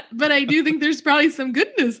that, but I do think there's probably some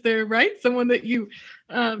goodness there, right? Someone that you,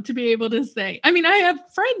 to be able to say. I have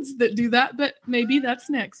friends that do that, but maybe that's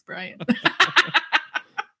next, Brian.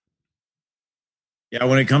 Yeah,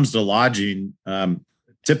 when it comes to lodging,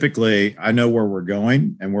 typically I know where we're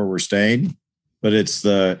going and where we're staying, but it's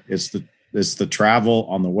the travel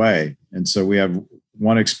on the way. And so we have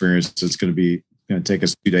one experience that's going to take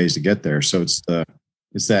us 2 days to get there. So it's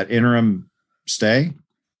that interim stay.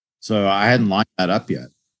 So I hadn't lined that up yet.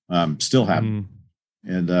 Still haven't.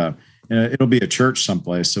 And it'll be a church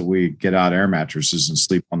someplace. So we get out air mattresses and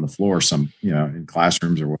sleep on the floor, in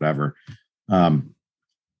classrooms or whatever.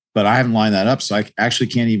 But I haven't lined that up. So I actually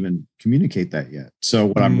can't even communicate that yet. So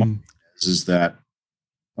what I'm wondering is that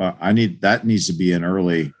that needs to be an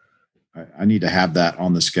early. I need to have that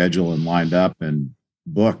on the schedule and lined up and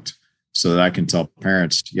booked so that I can tell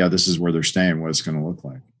parents, this is where they're staying, what it's going to look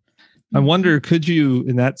like. I wonder, could you,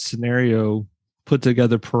 in that scenario, put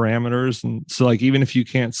together parameters? And so even if you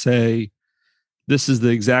can't say this is the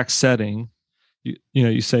exact setting,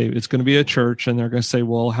 you say it's going to be a church, and they're going to say,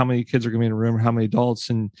 well, how many kids are going to be in a room, or how many adults?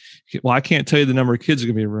 And well, I can't tell you the number of kids are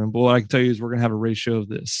going to be in a room, but what I can tell you is we're going to have a ratio of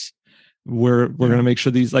this. We're going to make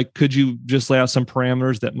sure these, like, could you just lay out some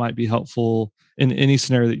parameters that might be helpful in any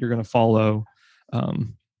scenario that you're going to follow?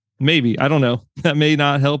 Maybe, I don't know, that may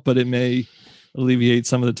not help, but it may alleviate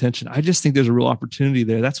some of the tension. I just think there's a real opportunity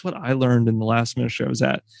there. That's what I learned in the last ministry I was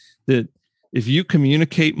at, that if you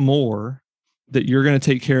communicate more that you're going to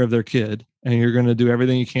take care of their kid and you're going to do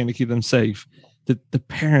everything you can to keep them safe, that the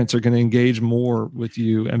parents are going to engage more with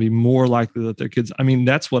you and be more likely that their kids, I mean,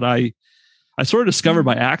 that's what I sort of discovered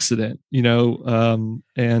by accident,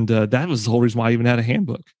 and that was the whole reason why I even had a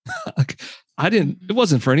handbook. It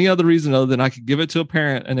wasn't for any other reason other than I could give it to a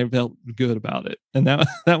parent and they felt good about it. And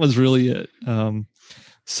that was really it.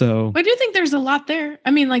 So I do think there's a lot there.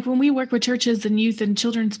 I mean, like when we work with churches and youth and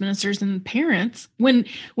children's ministers and parents, when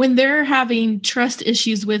they're having trust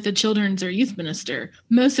issues with a children's or youth minister,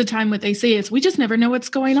 most of the time what they say is, we just never know what's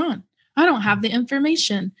going on. I don't have the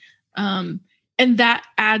information. And that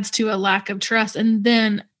adds to a lack of trust. And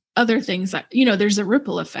then other things that, there's a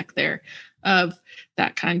ripple effect there of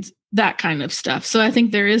that kind of stuff. So I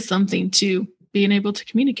think there is something to being able to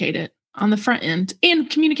communicate it on the front end and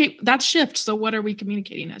communicate that shift. So what are we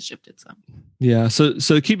communicating has shifted some. Yeah. So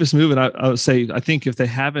to keep us moving, I would say, I think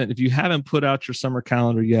if you haven't put out your summer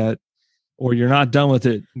calendar yet, or you're not done with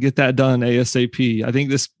it, get that done ASAP. I think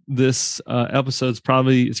this episode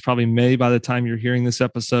it's probably May by the time you're hearing this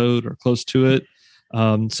episode or close to it.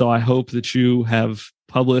 So I hope that you have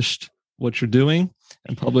published what you're doing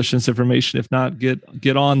and publish this information. If not,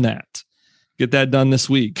 get on that, get that done this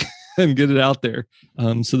week and get it out there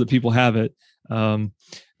so that people have it.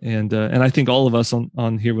 And I think all of us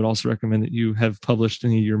on here would also recommend that you have published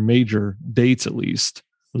any of your major dates, at least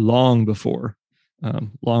long before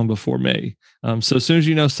May. So as soon as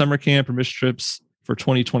you know summer camp or mission trips for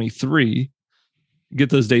 2023, get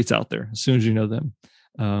those dates out there as soon as you know them.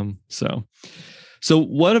 So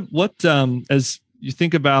what as you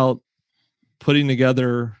think about putting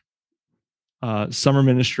together summer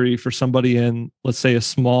ministry for somebody in, let's say, a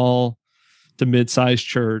small to mid-sized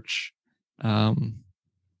church,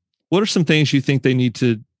 what are some things you think they need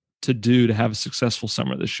to do to have a successful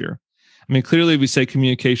summer this year? I mean, clearly we say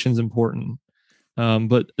communication is important,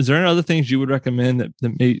 but is there any other things you would recommend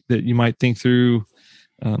that you might think through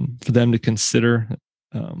for them to consider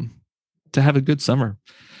to have a good summer,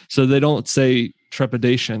 so they don't say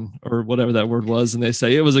trepidation or whatever that word was, and they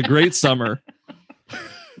say it was a great summer?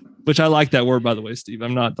 Which I like that word, by the way, Steve.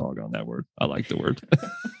 I'm not dog on that word. I like the word.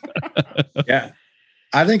 Yeah.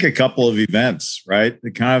 I think a couple of events, right?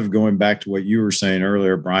 Kind of going back to what you were saying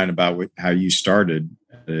earlier, Brian, about how you started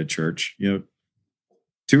at a church, 2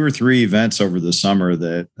 or 3 events over the summer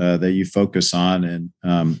that you focus on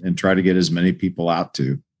and try to get as many people out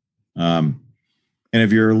to. And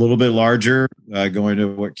if you're a little bit larger, going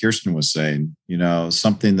to what Kirsten was saying,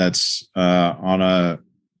 something that's on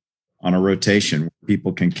a rotation,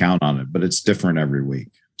 people can count on it, but it's different every week.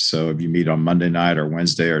 So if you meet on Monday night or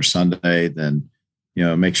Wednesday or Sunday, then,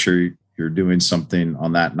 make sure you're doing something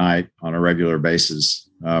on that night on a regular basis.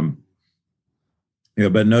 But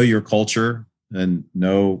know your culture and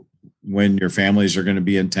know when your families are going to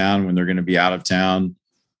be in town, when they're going to be out of town.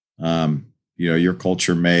 Your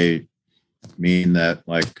culture may mean that,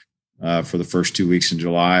 like, for the first 2 weeks in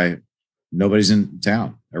July, nobody's in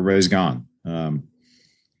town, everybody's gone.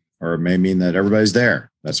 Or it may mean that everybody's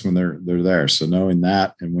there. That's when they're there. So knowing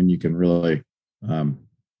that, and when you can really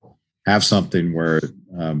have something where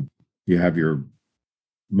you have your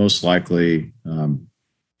most likely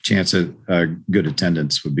chance at good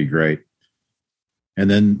attendance would be great. And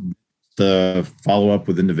then the follow up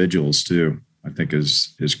with individuals too, I think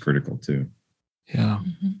is critical too. Yeah.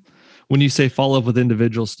 Mm-hmm. When you say follow up with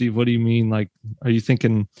individuals, Steve, what do you mean? Like, are you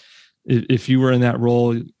thinking, if you were in that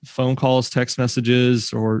role, phone calls, text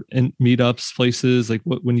messages, or in meetups, places, like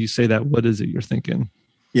when you say that, what is it you're thinking?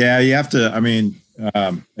 Yeah, you have to,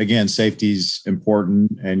 again, safety's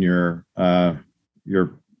important, and your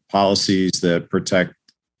policies that protect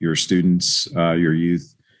your students, your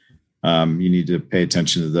youth, you need to pay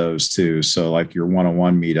attention to those too. So like your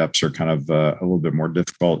one-on-one meetups are kind of a little bit more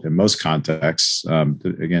difficult in most contexts,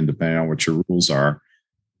 again, depending on what your rules are.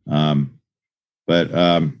 Group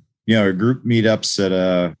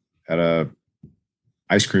meetups at a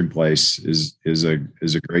ice cream place is a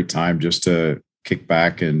great time just to kick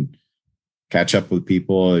back and catch up with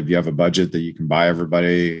people. If you have a budget that you can buy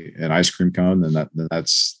everybody an ice cream cone, then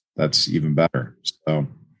that's even better. So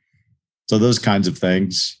those kinds of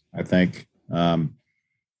things, I think.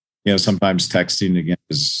 Sometimes texting again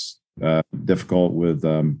is difficult with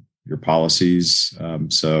your policies.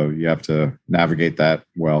 So you have to navigate that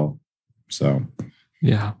well. So,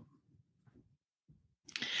 yeah.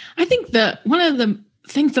 I think that one of the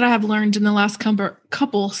things that I have learned in the last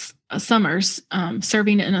couple summers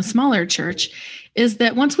serving in a smaller church is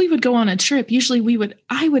that once we would go on a trip, usually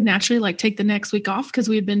I would naturally like take the next week off because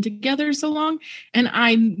we had been together so long. And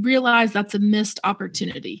I realized that's a missed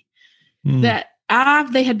opportunity that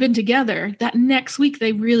they had been together that next week,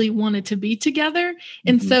 they really wanted to be together.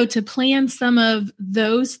 And so to plan some of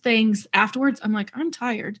those things afterwards, I'm like, I'm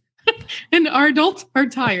tired. And our adults are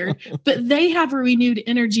tired, but they have a renewed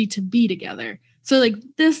energy to be together. So like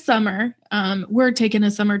this summer, we're taking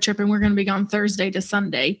a summer trip and we're going to be gone Thursday to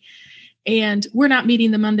Sunday. And we're not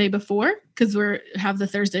meeting the Monday before because have the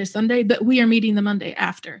Thursday to Sunday, but we are meeting the Monday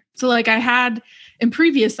after. So like I had in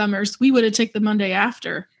previous summers, we would have taken the Monday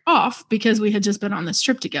after off because we had just been on this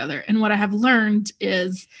trip together. And what I have learned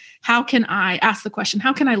is how can I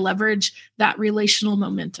leverage that relational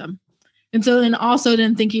momentum? And so then also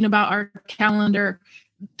thinking about our calendar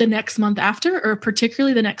the next month after, or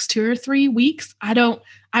particularly the next 2 or 3 weeks,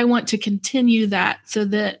 I want to continue that so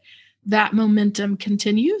that momentum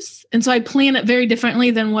continues. And so I plan it very differently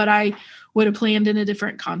than what I would have planned in a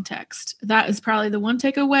different context. That is probably the one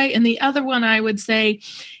takeaway. And the other one I would say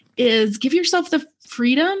is give yourself the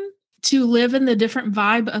freedom to live in the different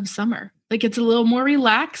vibe of summer. Like it's a little more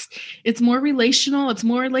relaxed. It's more relational. It's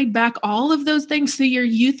more laid back, all of those things. So your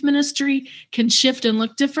youth ministry can shift and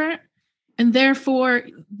look different. And therefore,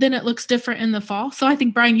 then it looks different in the fall. So I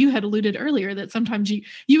think, Brian, you had alluded earlier that sometimes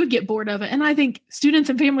you would get bored of it. And I think students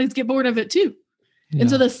and families get bored of it too. Yeah. And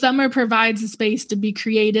so the summer provides a space to be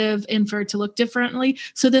creative and for it to look differently.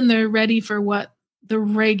 So then they're ready for what the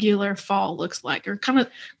regular fall looks like, or kind of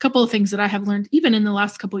a couple of things that I have learned even in the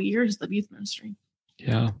last couple of years of youth ministry.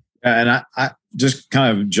 Yeah. And I just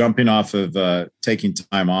kind of jumping off of taking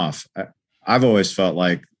time off. I've always felt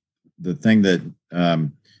like the thing that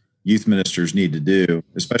youth ministers need to do,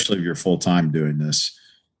 especially if you're full-time doing this,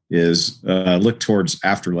 is look towards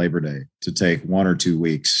after Labor Day to take 1 or 2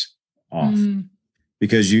 weeks off.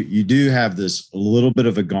 Because you do have this a little bit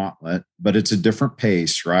of a gauntlet, but it's a different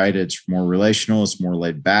pace, right? It's more relational. It's more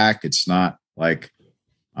laid back. It's not like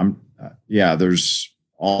there's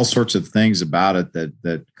all sorts of things about it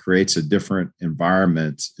that creates a different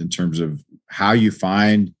environment in terms of how you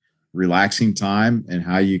find relaxing time and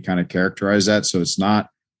how you kind of characterize that. So it's not,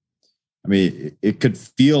 it could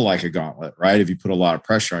feel like a gauntlet, right? If you put a lot of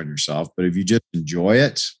pressure on yourself, but if you just enjoy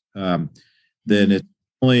it, then it's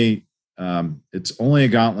only a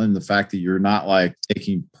gauntlet in the fact that you're not like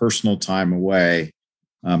taking personal time away.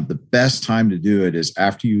 The best time to do it is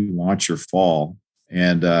after you launch your fall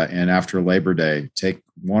and after Labor Day. Take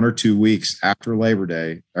 1 or 2 weeks after Labor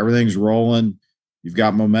Day. Everything's rolling. You've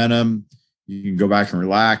got momentum. You can go back and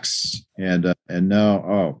relax and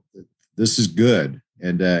know, this is good.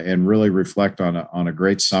 And really reflect on a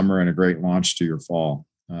great summer and a great launch to your fall.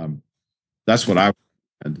 That's what I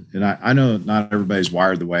and I know not everybody's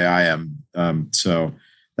wired the way I am, so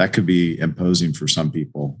that could be imposing for some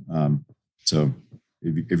people. So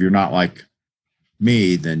if you're not like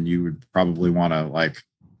me, then you would probably want to like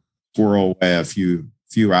squirrel away a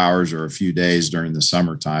few hours or a few days during the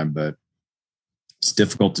summertime, but it's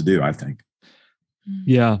difficult to do, I think.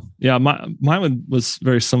 Yeah. Mine was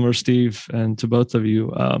very similar, Steve, and to both of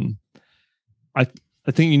you.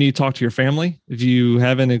 I think you need to talk to your family. If you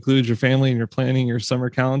haven't included your family and you're planning your summer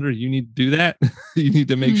calendar, you need to do that. You need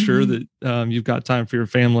to make sure that you've got time for your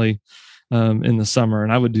family in the summer.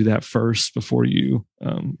 And I would do that first before you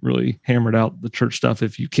really hammered out the church stuff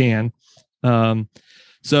if you can.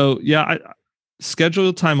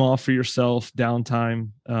 Schedule time off for yourself, downtime.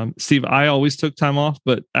 Steve, I always took time off,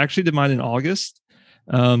 but I actually did mine in August.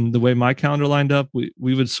 The way my calendar lined up, we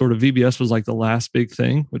would sort of, VBS was like the last big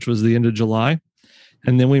thing, which was the end of July.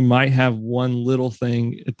 And then we might have one little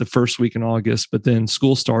thing at the first week in August, but then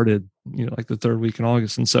school started, like the third week in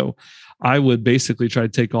August. And so I would basically try to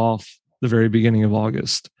take off the very beginning of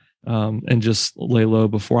August and just lay low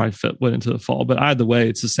before I went into the fall. But either way,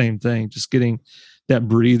 it's the same thing. Just getting that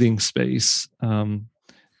breathing space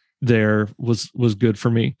there was good for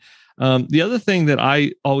me. The other thing that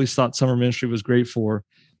I always thought summer ministry was great for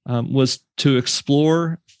was to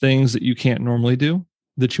explore things that you can't normally do,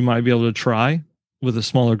 that you might be able to try with a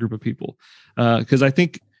smaller group of people. Because I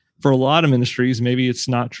think for a lot of ministries, maybe it's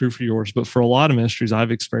not true for yours, but for a lot of ministries,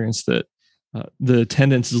 I've experienced that the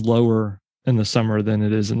attendance is lower in the summer than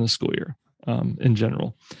it is in the school year in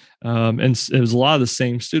general. And it was a lot of the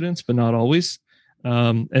same students, but not always.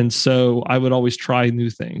 And so I would always try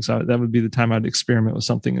new things. That would be the time I'd experiment with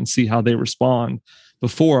something and see how they respond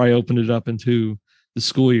before I opened it up into the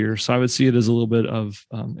school year. So I would see it as a little bit of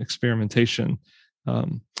experimentation.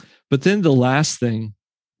 But then the last thing,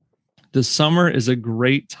 the summer is a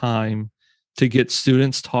great time to get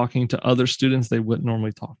students talking to other students they wouldn't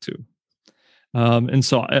normally talk to. And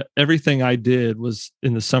so everything I did was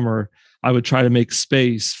in the summer, I would try to make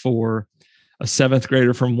space for a 7th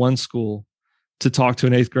grader from one school to talk to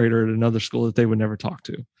an 8th grader at another school that they would never talk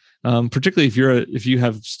to. Particularly if you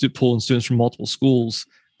have pulling students from multiple schools,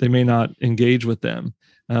 they may not engage with them.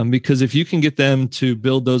 Because if you can get them to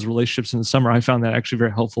build those relationships in the summer, I found that actually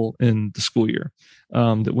very helpful in the school year,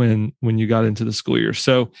 that when you got into the school year.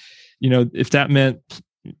 So, if that meant,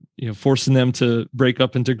 forcing them to break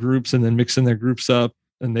up into groups and then mixing their groups up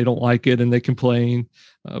and they don't like it and they complain,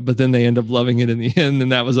 but then they end up loving it in the end,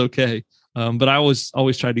 and that was okay. But I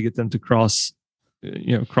always tried to get them to cross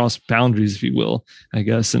boundaries, if you will, I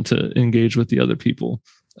guess, and to engage with the other people,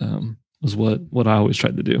 was what I always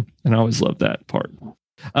tried to do. And I always loved that part.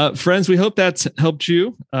 Friends, we hope that's helped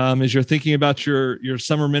you as you're thinking about your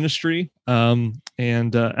summer ministry.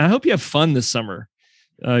 And I hope you have fun this summer.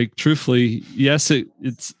 Truthfully, yes,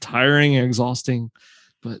 it's tiring and exhausting,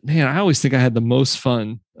 but man, I always think I had the most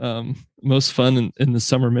fun in the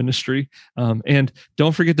summer ministry. And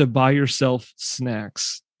don't forget to buy yourself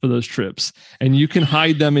snacks for those trips, and you can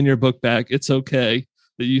hide them in your book bag. It's okay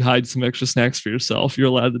that you hide some extra snacks for yourself. You're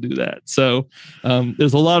allowed to do that. So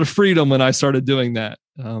there's a lot of freedom when I started doing that.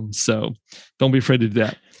 So don't be afraid to do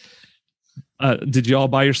that. Did you all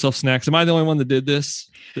buy yourself snacks? Am I the only one that did this?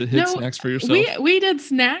 That hid snacks for yourself? We did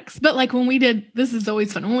snacks, but like when we did, this is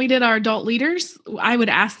always fun. When we did our adult leaders, I would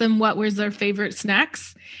ask them what was their favorite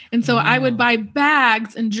snacks. And so I would buy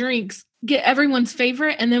bags and drinks, get everyone's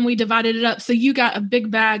favorite, and then we divided it up. So you got a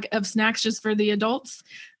big bag of snacks just for the adults.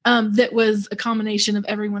 That was a combination of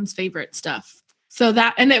everyone's favorite stuff. So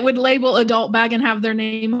and it would label adult bag and have their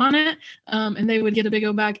name on it. And they would get a big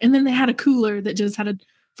old bag. And then they had a cooler that just had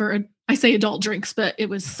I say adult drinks, but it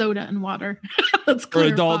was soda and water. Let's clarify.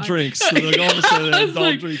 For adult drinks. So like all of a sudden,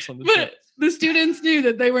 adult drinks on the show. But the students knew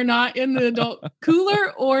that they were not in the adult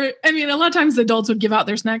cooler, a lot of times the adults would give out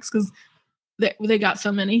their snacks because they got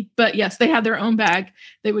so many. But yes, they had their own bag.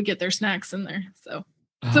 They would get their snacks in there.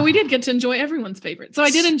 So we did get to enjoy everyone's favorite. So I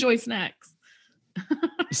did enjoy snacks.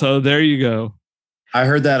 So there you go. I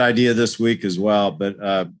heard that idea this week as well, but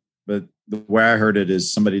the way I heard it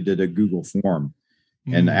is somebody did a Google form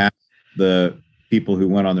and asked the people who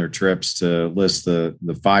went on their trips to list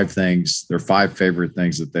the 5 things, their 5 favorite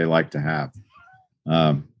things that they like to have.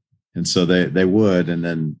 And so they would, and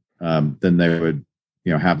then they would,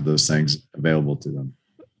 have those things available to them.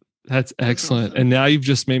 That's excellent. And now you've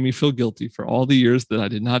just made me feel guilty for all the years that I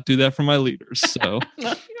did not do that for my leaders. So,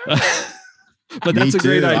 but that's a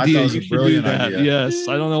great idea. You should do that. Idea. Yes.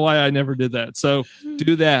 I don't know why I never did that. So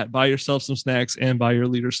do that. Buy yourself some snacks and buy your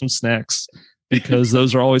leader some snacks, because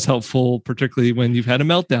those are always helpful, particularly when you've had a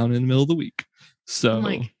meltdown in the middle of the week.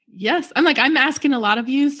 So yes, I'm asking a lot of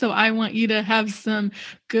you. So I want you to have some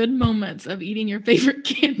good moments of eating your favorite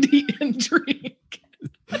candy and drink.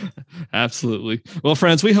 Absolutely. Well,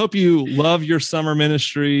 friends, we hope you love your summer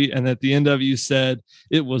ministry, and at the end of it, you said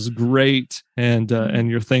it was great, and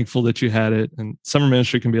you're thankful that you had it. And summer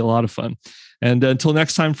ministry can be a lot of fun. And until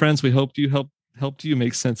next time, friends, we hope you helped you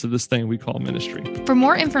make sense of this thing we call ministry. For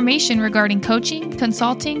more information regarding coaching,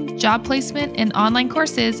 consulting, job placement, and online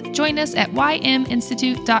courses, join us at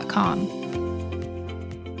yminstitute.com.